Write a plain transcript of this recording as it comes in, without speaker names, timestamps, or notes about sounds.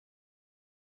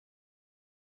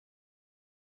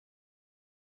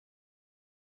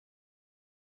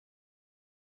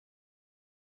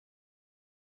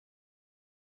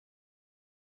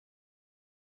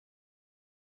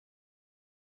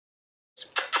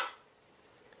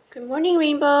Good morning,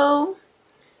 Rainbow.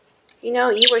 You know,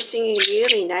 you were singing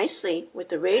really nicely with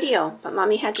the radio, but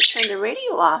Mommy had to turn the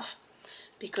radio off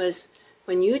because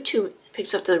when YouTube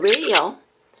picks up the radio,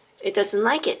 it doesn't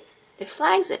like it. It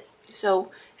flags it.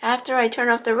 So after I turn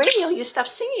off the radio, you stop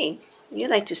singing. You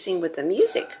like to sing with the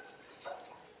music.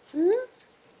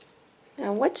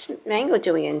 Now, what's Mango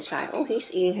doing inside? Oh,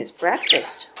 he's eating his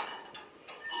breakfast.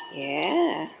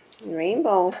 Yeah.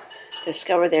 Rainbow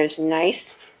discovered there's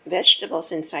nice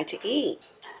vegetables inside to eat.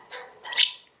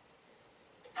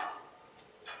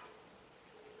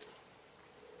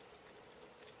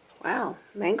 Wow,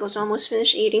 Mango's almost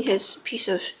finished eating his piece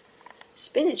of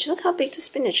spinach. Look how big the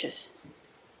spinach is.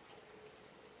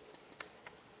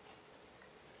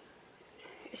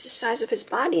 It's the size of his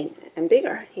body and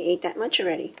bigger. He ate that much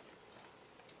already.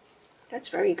 That's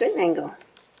very good, Mango.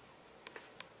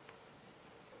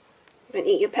 You gonna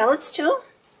eat your pellets too?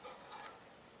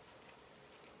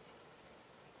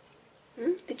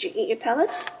 Did you eat your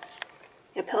pellets?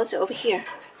 Your pellets are over here.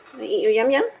 You gonna eat your yum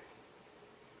yum?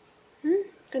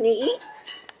 Gonna eat?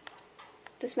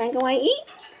 Does Mango want to eat?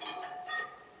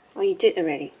 Oh, you did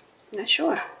already. Not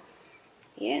sure.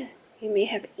 Yeah, you may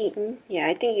have eaten. Yeah,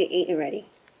 I think you ate already.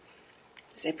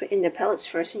 Because I put in the pellets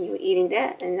first and you were eating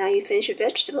that. And now you finish your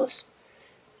vegetables.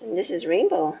 And this is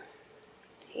Rainbow.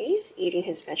 He's eating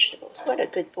his vegetables. What a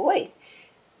good boy.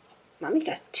 Mommy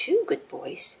got two good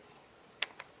boys.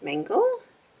 Mango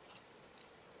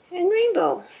and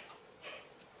Rainbow.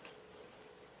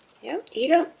 Yep,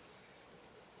 eat up.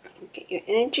 Get your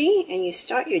energy and you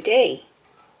start your day.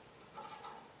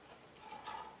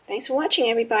 Thanks for watching,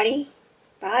 everybody.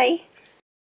 Bye.